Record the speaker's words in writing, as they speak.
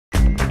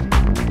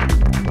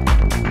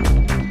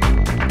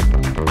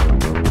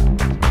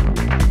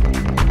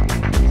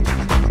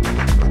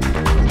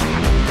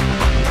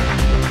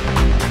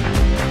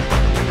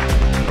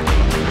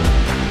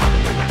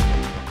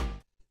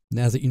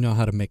Now that you know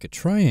how to make a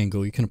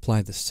triangle, you can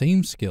apply the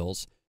same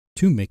skills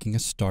to making a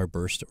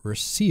starburst or a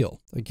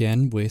seal.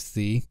 Again, with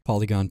the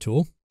polygon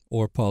tool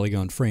or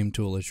polygon frame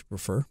tool as you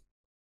prefer.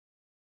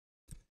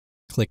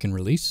 Click and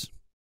release.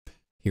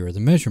 Here are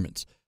the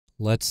measurements.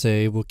 Let's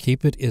say we'll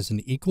keep it as an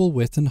equal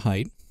width and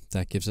height.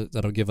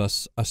 That'll give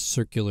us a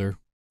circular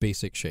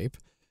basic shape.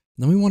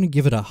 And then we want to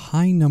give it a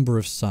high number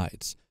of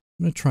sides.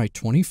 I'm going to try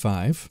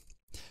 25.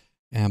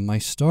 And my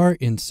star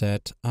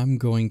inset, I'm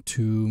going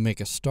to make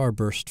a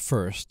starburst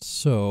first.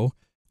 So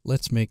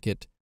let's make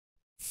it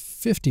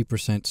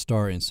 50%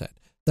 star inset.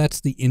 That's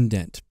the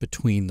indent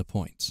between the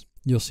points.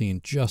 You'll see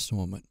in just a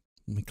moment.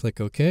 Let me click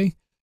OK.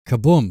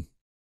 Kaboom!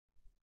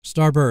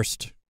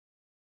 Starburst.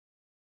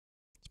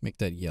 Let's make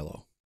that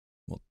yellow.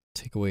 We'll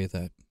take away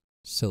that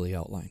silly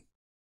outline.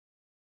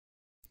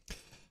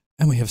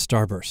 And we have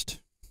starburst.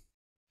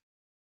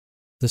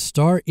 The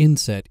star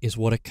inset is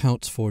what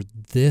accounts for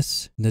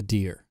this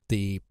nadir,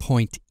 the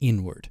point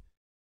inward.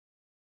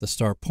 The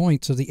star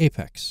points are the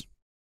apex.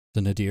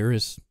 The nadir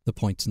is the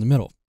points in the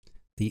middle,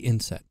 the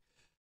inset.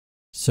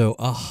 So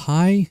a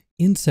high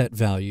inset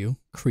value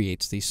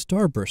creates these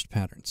starburst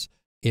patterns.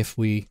 If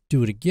we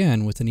do it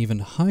again with an even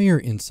higher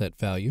inset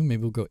value,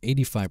 maybe we'll go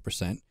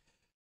 85%,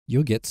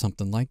 you'll get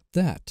something like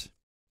that.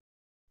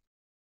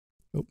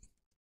 Oh,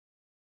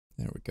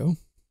 there we go.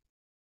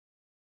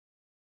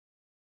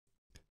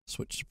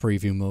 Switch to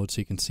preview mode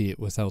so you can see it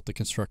without the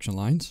construction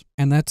lines.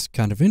 And that's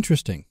kind of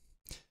interesting.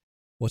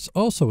 What's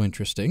also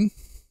interesting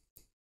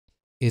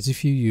is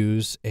if you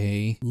use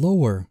a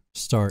lower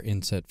star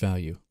inset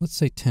value, let's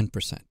say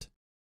 10%.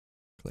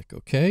 Click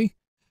OK,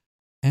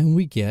 and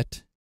we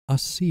get a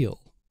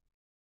seal.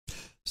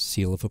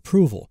 Seal of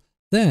approval.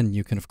 Then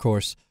you can, of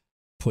course,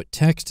 put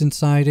text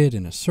inside it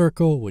in a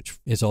circle, which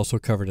is also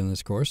covered in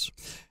this course.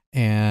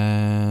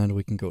 And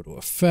we can go to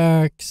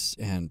Effects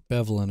and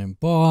Bevel and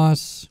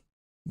Emboss.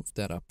 Move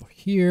that up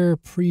here,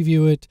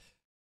 preview it.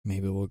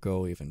 Maybe we'll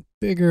go even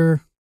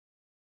bigger,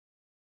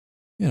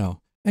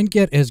 and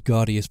get as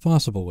gaudy as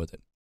possible with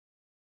it.